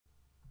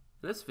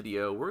In this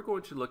video, we're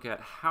going to look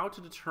at how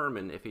to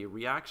determine if a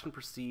reaction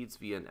proceeds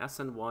via an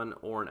Sn1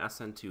 or an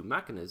Sn2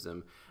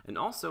 mechanism, and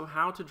also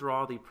how to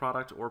draw the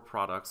product or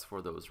products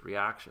for those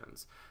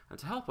reactions. And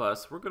to help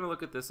us, we're going to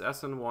look at this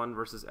Sn1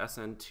 versus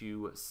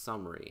Sn2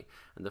 summary.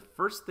 And the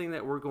first thing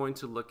that we're going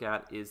to look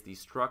at is the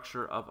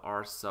structure of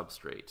our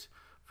substrate.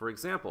 For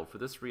example, for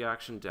this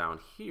reaction down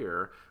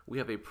here, we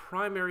have a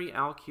primary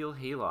alkyl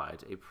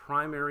halide, a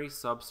primary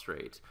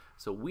substrate.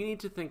 So we need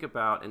to think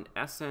about an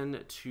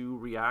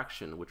Sn2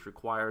 reaction, which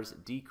requires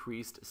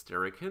decreased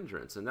steric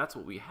hindrance, and that's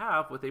what we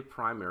have with a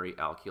primary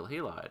alkyl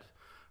halide.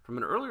 From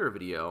an earlier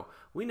video,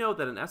 we know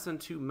that an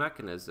Sn2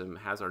 mechanism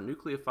has our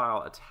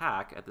nucleophile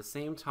attack at the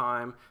same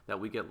time that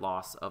we get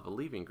loss of a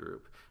leaving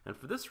group. And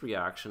for this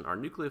reaction, our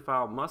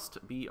nucleophile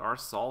must be our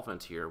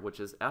solvent here, which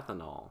is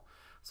ethanol.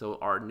 So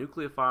our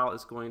nucleophile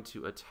is going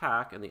to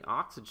attack, and the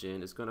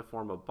oxygen is going to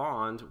form a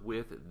bond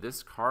with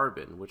this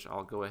carbon, which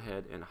I'll go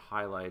ahead and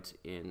highlight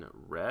in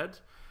red.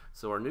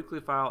 So our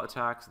nucleophile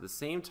attacks at the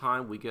same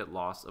time we get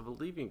loss of a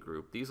leaving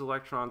group. These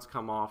electrons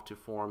come off to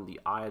form the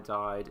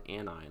iodide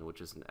anion,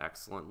 which is an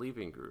excellent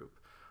leaving group.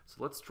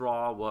 So let's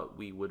draw what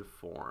we would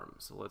form.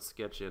 So let's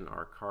sketch in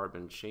our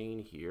carbon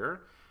chain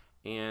here.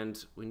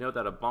 And we know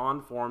that a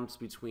bond forms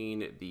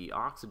between the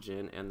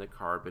oxygen and the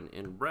carbon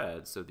in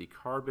red. So the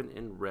carbon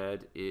in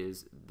red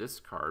is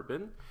this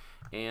carbon.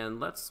 And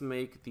let's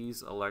make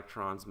these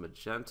electrons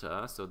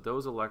magenta. So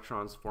those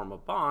electrons form a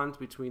bond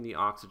between the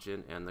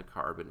oxygen and the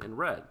carbon in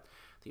red.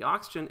 The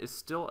oxygen is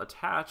still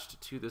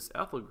attached to this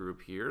ethyl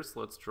group here.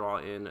 So let's draw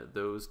in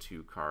those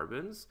two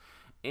carbons.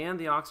 And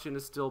the oxygen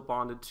is still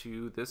bonded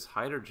to this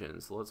hydrogen.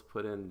 So let's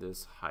put in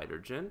this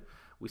hydrogen.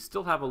 We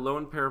still have a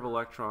lone pair of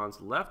electrons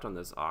left on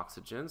this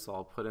oxygen, so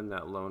I'll put in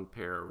that lone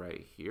pair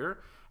right here.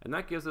 And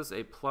that gives us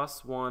a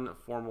 +1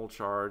 formal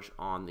charge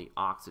on the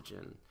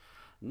oxygen.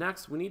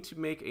 Next, we need to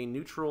make a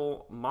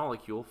neutral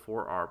molecule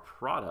for our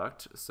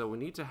product. So we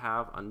need to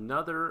have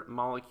another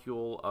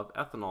molecule of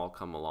ethanol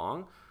come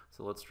along.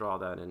 So let's draw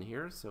that in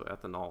here. So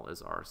ethanol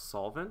is our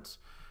solvent.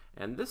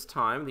 And this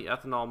time, the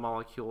ethanol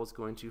molecule is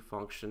going to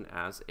function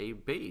as a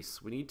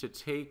base. We need to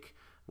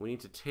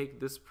take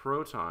this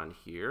proton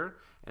here,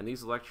 and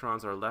these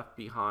electrons are left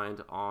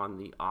behind on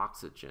the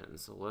oxygen.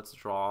 So let's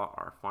draw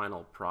our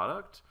final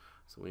product.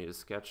 So we need to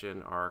sketch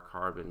in our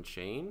carbon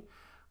chain.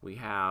 We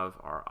have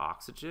our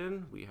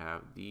oxygen, we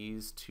have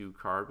these two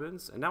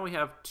carbons, and now we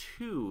have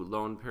two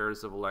lone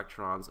pairs of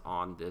electrons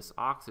on this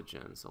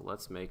oxygen. So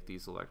let's make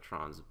these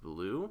electrons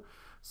blue.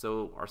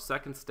 So our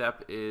second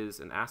step is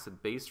an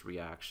acid-base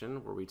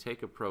reaction where we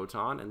take a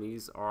proton, and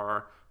these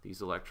are these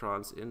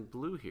electrons in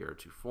blue here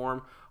to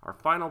form our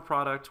final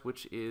product,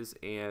 which is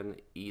an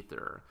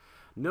ether.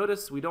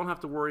 Notice we don't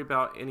have to worry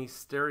about any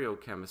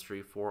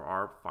stereochemistry for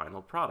our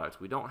final product.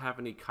 We don't have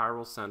any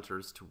chiral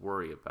centers to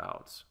worry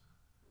about.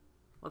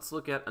 Let's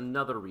look at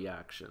another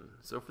reaction.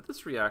 So for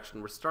this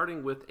reaction, we're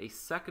starting with a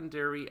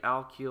secondary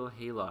alkyl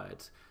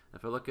halide.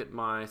 If I look at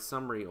my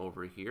summary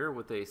over here,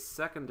 with a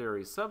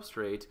secondary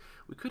substrate,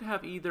 we could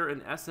have either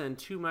an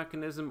Sn2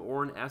 mechanism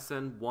or an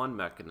Sn1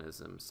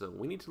 mechanism. So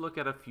we need to look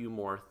at a few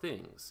more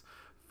things.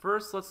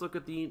 First, let's look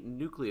at the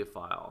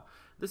nucleophile.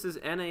 This is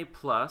Na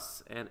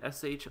plus and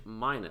SH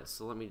minus.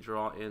 So let me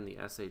draw in the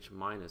SH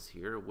minus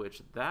here,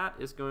 which that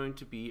is going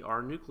to be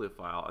our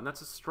nucleophile. And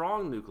that's a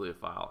strong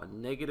nucleophile. A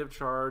negative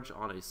charge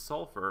on a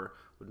sulfur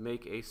would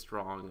make a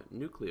strong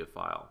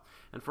nucleophile.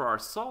 And for our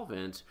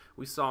solvent,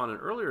 we saw in an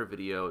earlier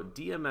video,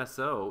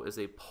 DMSO is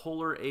a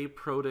polar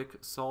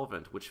aprotic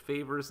solvent, which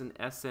favors an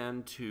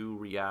Sn2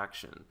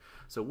 reaction.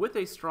 So with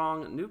a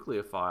strong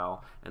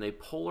nucleophile and a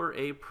polar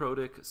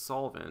aprotic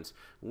solvent,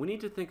 we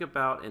need to think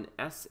about an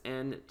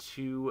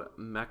Sn2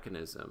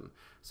 mechanism.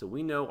 So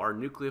we know our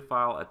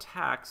nucleophile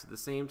attacks at the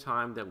same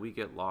time that we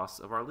get loss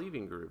of our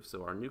leaving group.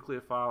 So our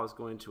nucleophile is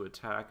going to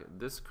attack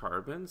this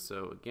carbon.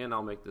 So again,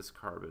 I'll make this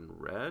carbon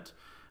red.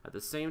 At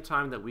the same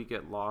time that we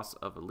get loss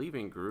of a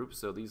leaving group,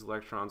 so these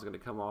electrons are going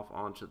to come off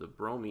onto the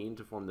bromine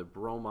to form the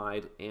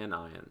bromide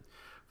anion.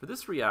 For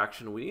this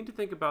reaction, we need to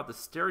think about the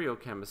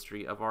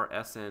stereochemistry of our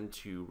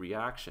Sn2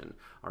 reaction.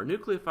 Our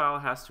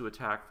nucleophile has to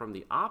attack from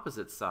the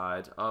opposite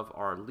side of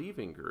our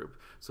leaving group,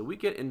 so we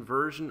get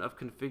inversion of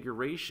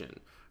configuration.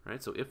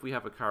 Right? So if we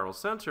have a chiral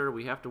center,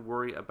 we have to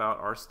worry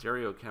about our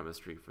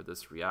stereochemistry for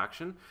this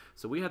reaction.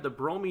 So we had the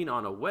bromine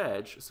on a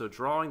wedge, so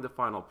drawing the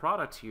final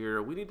product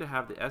here, we need to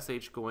have the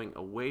SH going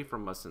away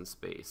from us in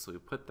space. So we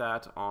put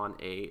that on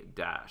a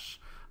dash.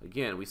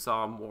 Again, we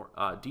saw more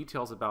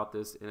details about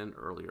this in an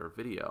earlier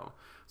video.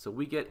 So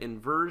we get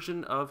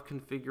inversion of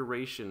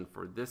configuration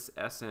for this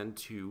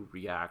Sn2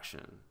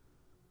 reaction.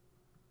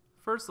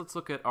 First, let's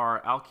look at our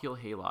alkyl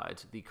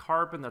halide. The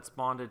carbon that's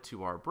bonded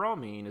to our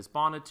bromine is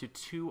bonded to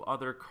two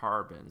other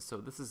carbons. So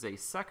this is a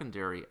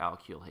secondary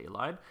alkyl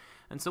halide.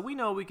 And so we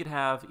know we could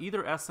have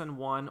either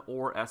Sn1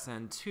 or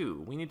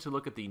Sn2. We need to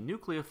look at the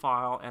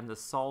nucleophile and the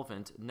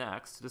solvent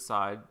next to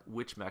decide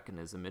which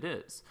mechanism it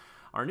is.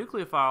 Our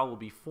nucleophile will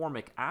be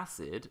formic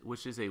acid,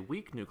 which is a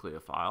weak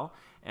nucleophile,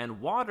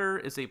 and water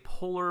is a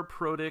polar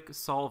protic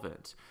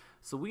solvent.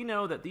 So we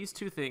know that these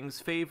two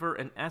things favor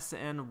an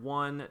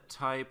Sn1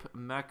 type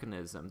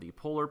mechanism. The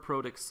polar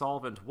protic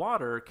solvent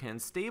water can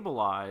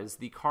stabilize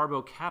the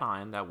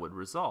carbocation that would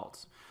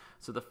result.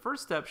 So the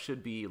first step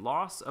should be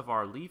loss of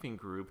our leaving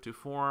group to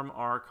form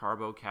our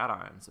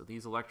carbocation. So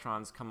these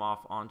electrons come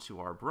off onto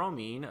our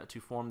bromine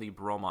to form the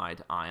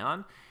bromide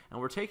ion,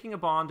 and we're taking a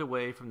bond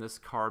away from this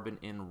carbon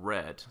in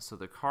red. So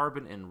the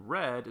carbon in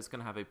red is going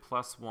to have a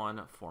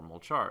 +1 formal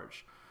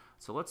charge.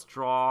 So let's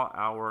draw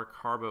our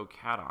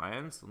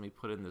carbocations. Let me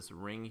put in this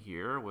ring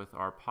here with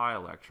our pi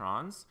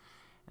electrons.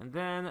 And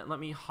then let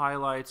me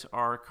highlight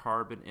our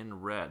carbon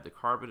in red. The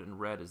carbon in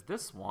red is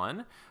this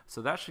one,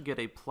 so that should get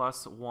a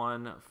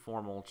 +1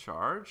 formal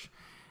charge.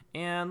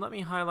 And let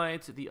me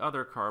highlight the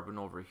other carbon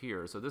over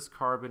here. So this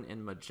carbon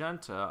in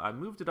magenta, I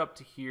moved it up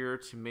to here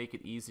to make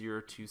it easier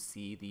to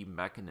see the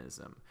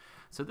mechanism.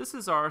 So this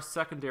is our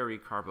secondary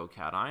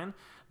carbocation,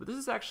 but this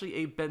is actually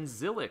a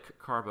benzylic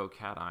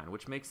carbocation,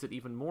 which makes it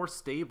even more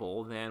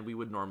stable than we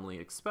would normally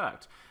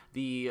expect.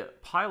 The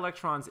pi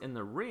electrons in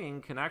the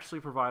ring can actually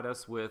provide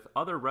us with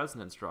other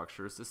resonance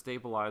structures to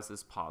stabilize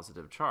this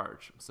positive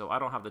charge. So I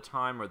don't have the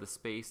time or the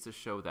space to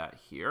show that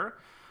here.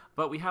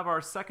 But we have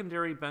our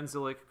secondary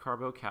benzylic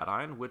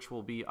carbocation, which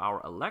will be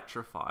our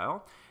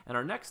electrophile. And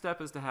our next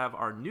step is to have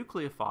our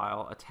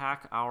nucleophile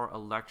attack our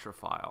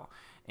electrophile.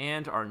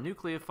 And our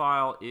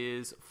nucleophile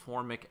is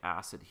formic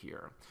acid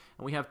here.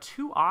 And we have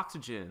two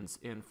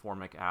oxygens in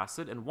formic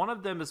acid, and one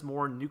of them is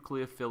more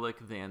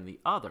nucleophilic than the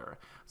other.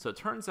 So it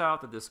turns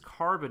out that this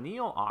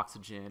carbonyl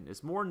oxygen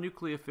is more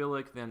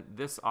nucleophilic than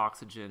this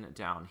oxygen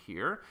down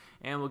here.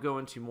 And we'll go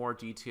into more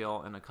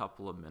detail in a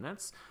couple of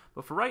minutes.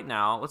 But for right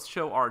now, let's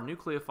show our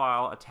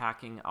nucleophile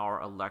attacking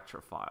our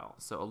electrophile.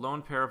 So a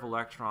lone pair of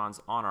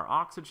electrons on our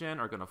oxygen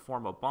are going to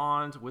form a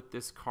bond with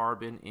this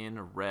carbon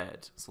in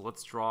red. So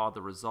let's draw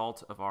the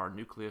result of our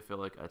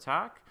nucleophilic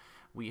attack.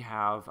 We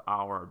have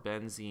our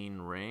benzene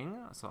ring,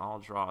 so I'll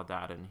draw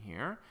that in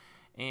here.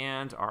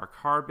 And our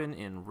carbon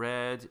in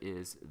red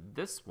is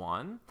this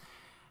one.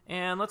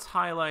 And let's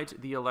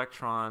highlight the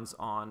electrons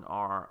on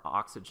our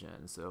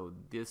oxygen. So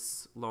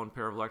this lone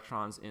pair of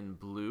electrons in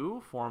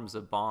blue forms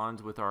a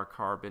bond with our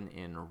carbon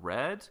in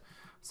red.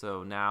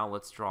 So now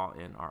let's draw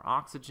in our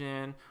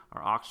oxygen.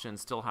 Our oxygen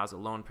still has a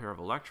lone pair of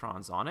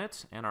electrons on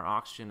it, and our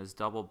oxygen is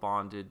double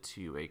bonded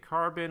to a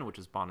carbon, which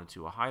is bonded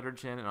to a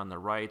hydrogen, and on the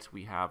right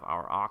we have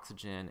our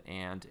oxygen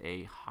and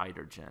a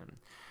hydrogen.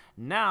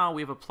 Now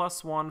we have a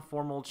 +1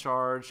 formal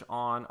charge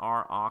on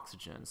our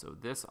oxygen. So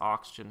this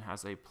oxygen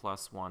has a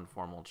 +1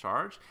 formal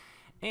charge.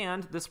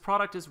 And this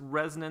product is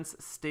resonance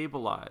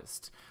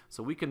stabilized.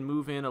 So we can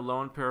move in a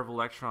lone pair of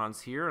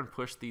electrons here and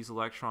push these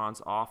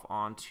electrons off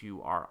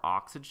onto our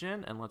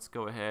oxygen. And let's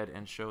go ahead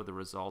and show the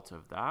result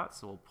of that.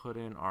 So we'll put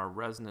in our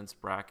resonance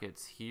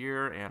brackets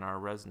here and our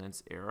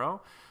resonance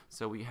arrow.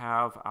 So we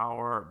have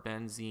our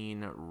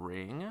benzene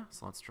ring.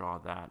 So let's draw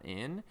that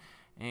in.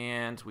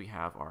 And we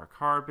have our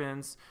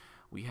carbons.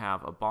 We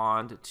have a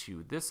bond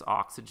to this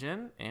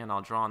oxygen, and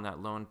I'll draw on that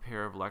lone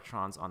pair of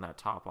electrons on that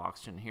top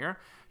oxygen here.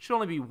 Should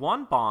only be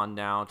one bond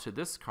now to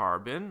this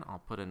carbon. I'll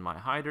put in my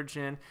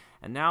hydrogen,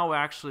 and now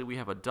actually we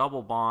have a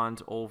double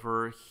bond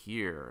over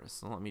here.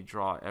 So let me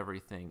draw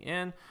everything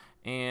in,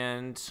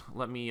 and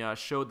let me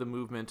show the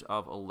movement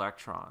of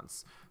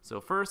electrons.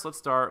 So first, let's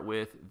start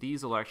with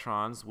these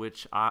electrons,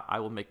 which I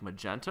will make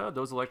magenta.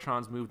 Those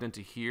electrons moved into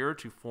here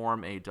to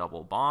form a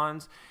double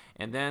bond.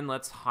 And then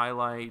let's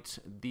highlight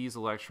these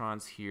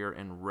electrons here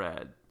in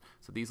red.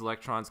 So these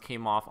electrons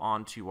came off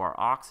onto our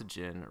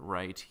oxygen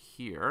right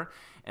here.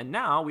 And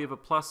now we have a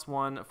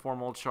 +1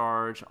 formal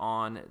charge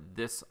on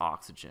this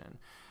oxygen.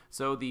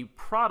 So the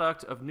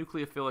product of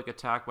nucleophilic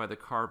attack by the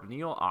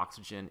carbonyl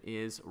oxygen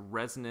is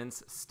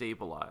resonance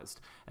stabilized.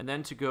 And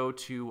then to go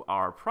to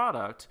our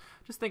product,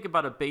 just think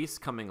about a base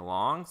coming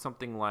along,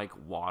 something like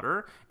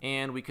water,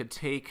 and we could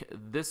take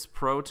this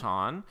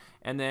proton,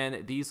 and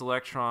then these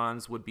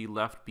electrons would be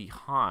left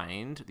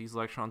behind. These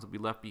electrons would be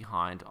left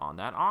behind on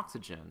that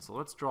oxygen. So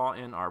let's draw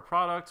in our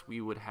product. We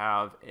would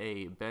have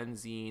a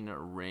benzene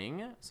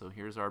ring. So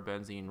here's our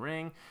benzene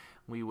ring.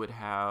 We would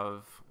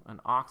have an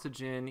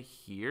oxygen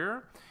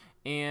here,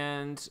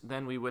 and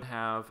then we would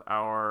have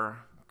our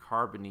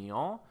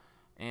carbonyl,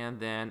 and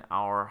then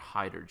our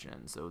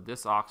hydrogen. So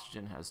this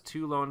oxygen has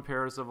two lone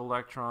pairs of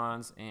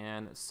electrons,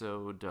 and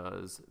so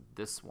does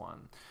this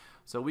one.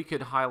 So we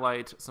could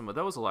highlight some of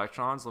those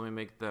electrons. Let me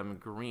make them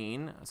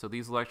green. So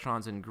these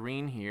electrons in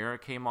green here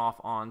came off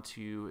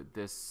onto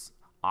this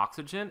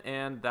oxygen,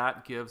 and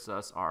that gives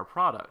us our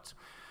product.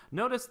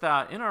 Notice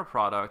that in our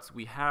product,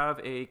 we have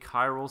a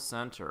chiral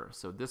center.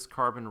 So this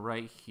carbon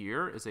right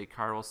here is a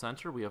chiral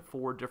center. We have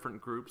 4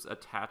 different groups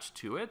attached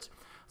to it.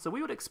 So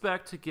we would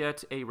expect to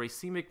get a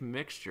racemic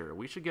mixture.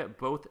 We should get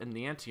both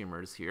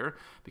enantiomers here,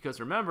 because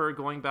remember,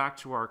 going back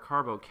to our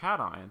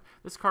carbocation,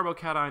 this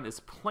carbocation is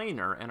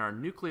planar, and our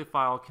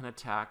nucleophile can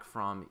attack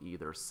from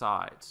either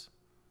side.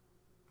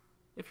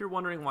 If you're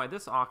wondering why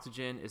this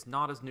oxygen is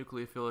not as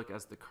nucleophilic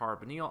as the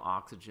carbonyl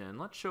oxygen,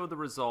 let's show the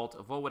result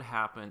of what would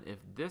happen if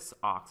this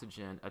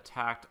oxygen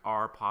attacked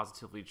our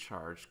positively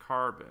charged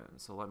carbon.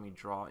 So let me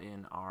draw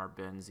in our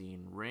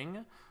benzene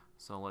ring.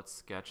 So let's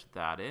sketch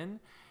that in.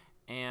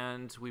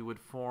 And we would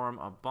form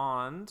a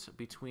bond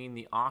between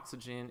the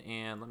oxygen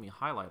and, let me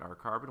highlight our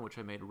carbon, which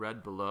I made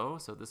red below.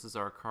 So this is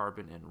our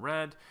carbon in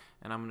red,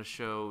 and I'm going to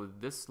show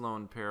this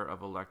lone pair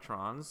of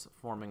electrons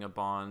forming a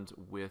bond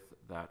with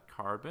that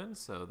carbon.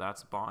 So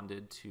that's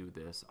bonded to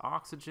this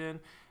oxygen,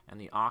 and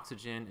the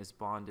oxygen is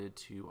bonded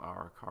to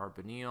our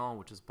carbonyl,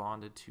 which is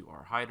bonded to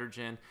our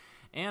hydrogen.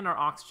 And our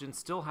oxygen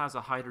still has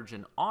a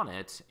hydrogen on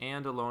it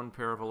and a lone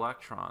pair of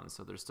electrons.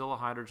 So there's still a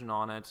hydrogen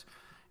on it,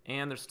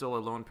 and there's still a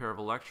lone pair of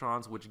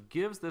electrons, which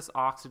gives this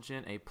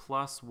oxygen a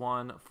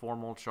 +1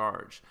 formal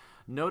charge.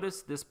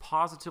 Notice this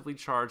positively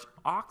charged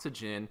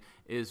oxygen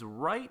is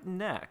right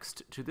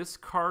next to this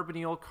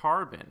carbonyl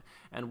carbon,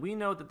 and we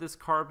know that this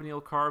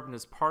carbonyl carbon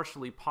is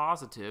partially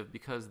positive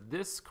because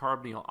this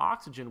carbonyl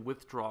oxygen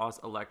withdraws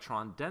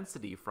electron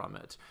density from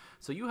it.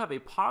 So you have a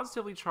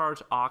positively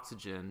charged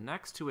oxygen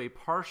next to a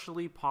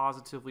partially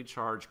positively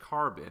charged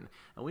carbon,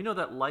 and we know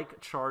that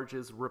like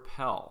charges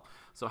repel.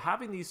 So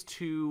having these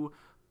two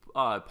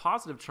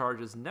positive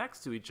charges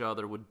next to each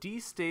other would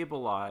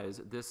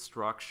destabilize this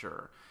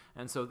structure.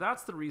 And so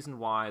that's the reason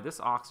why this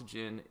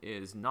oxygen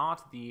is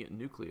not the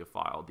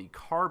nucleophile. The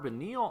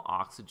carbonyl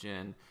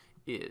oxygen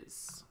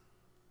is.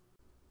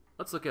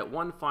 Let's look at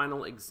one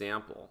final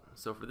example.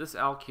 So for this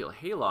alkyl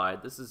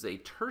halide, this is a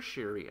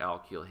tertiary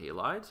alkyl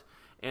halide.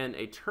 And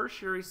a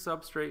tertiary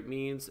substrate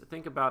means,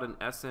 think about an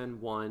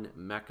Sn1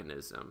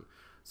 mechanism.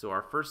 So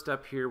our first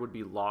step here would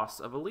be loss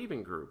of a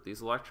leaving group.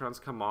 These electrons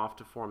come off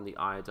to form the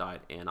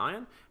iodide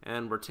anion,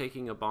 and we're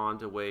taking a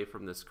bond away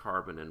from this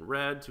carbon in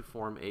red to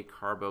form a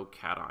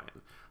carbocation.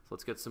 So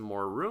let's get some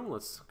more room.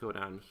 Let's go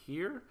down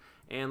here,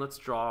 and let's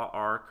draw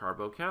our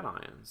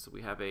carbocation. So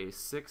we have a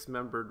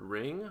 6-membered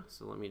ring.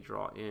 So let me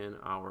draw in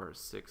our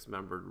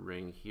 6-membered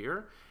ring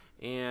here.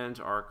 And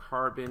our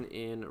carbon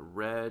in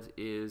red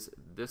is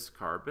this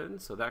carbon.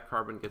 So that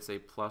carbon gets a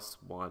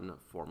 +1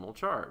 formal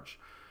charge.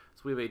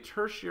 So we have a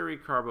tertiary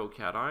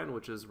carbocation,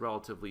 which is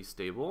relatively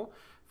stable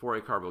for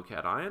a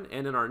carbocation.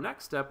 And in our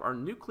next step, our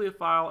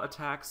nucleophile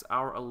attacks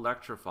our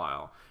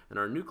electrophile. And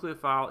our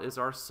nucleophile is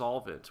our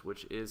solvent,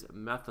 which is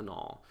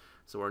methanol.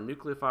 So our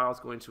nucleophile is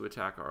going to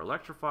attack our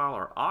electrophile.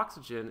 Our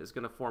oxygen is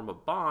going to form a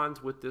bond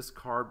with this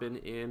carbon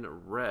in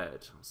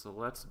red. So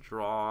let's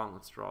draw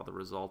the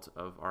result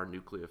of our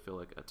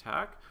nucleophilic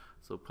attack.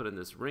 So put in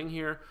this ring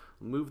here,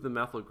 move the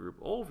methyl group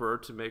over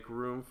to make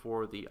room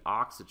for the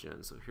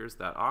oxygen. So here's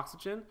that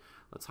oxygen.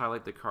 Let's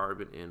highlight the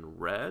carbon in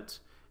red,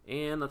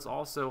 and let's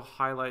also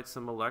highlight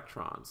some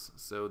electrons.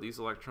 So these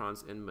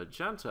electrons in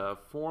magenta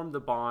form the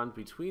bond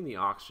between the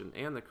oxygen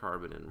and the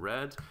carbon in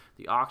red.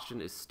 The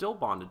oxygen is still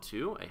bonded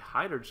to a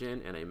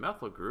hydrogen and a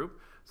methyl group.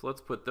 So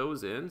let's put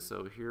those in.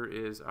 So here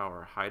is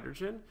our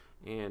hydrogen,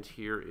 and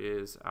here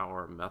is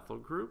our methyl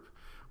group.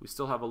 We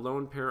still have a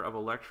lone pair of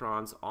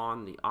electrons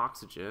on the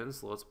oxygen,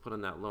 so let's put in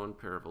that lone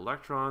pair of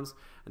electrons,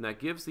 and that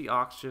gives the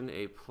oxygen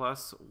a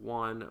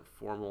 +1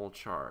 formal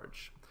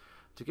charge.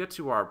 To get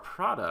to our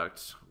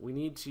product, we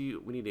need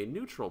a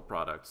neutral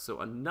product, so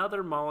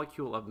another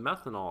molecule of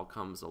methanol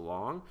comes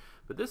along,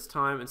 but this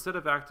time, instead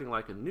of acting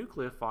like a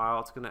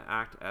nucleophile, it's going to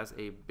act as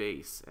a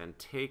base and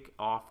take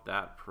off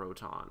that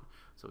proton.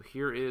 So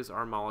here is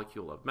our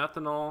molecule of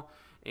methanol,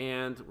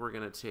 and we're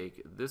going to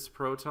take this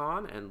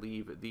proton and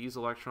leave these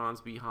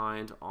electrons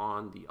behind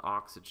on the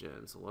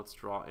oxygen. So let's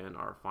draw in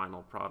our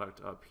final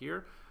product up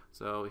here.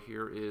 So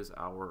here is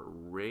our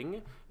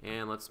ring,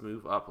 and let's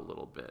move up a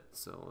little bit.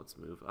 So let's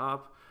move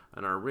up.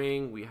 In our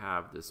ring, we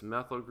have this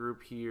methyl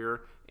group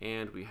here,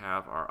 and we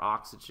have our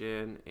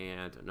oxygen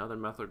and another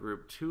methyl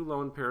group, 2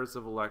 lone pairs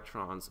of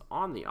electrons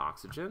on the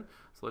oxygen.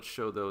 So let's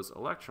show those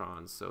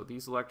electrons. So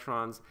these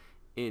electrons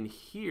in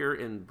here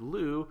in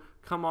blue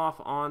come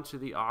off onto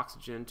the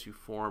oxygen to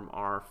form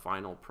our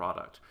final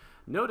product.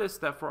 Notice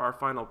that for our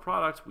final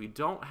product, we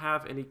don't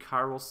have any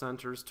chiral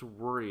centers to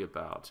worry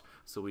about,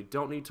 so we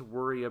don't need to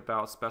worry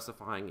about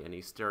specifying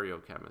any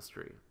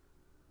stereochemistry.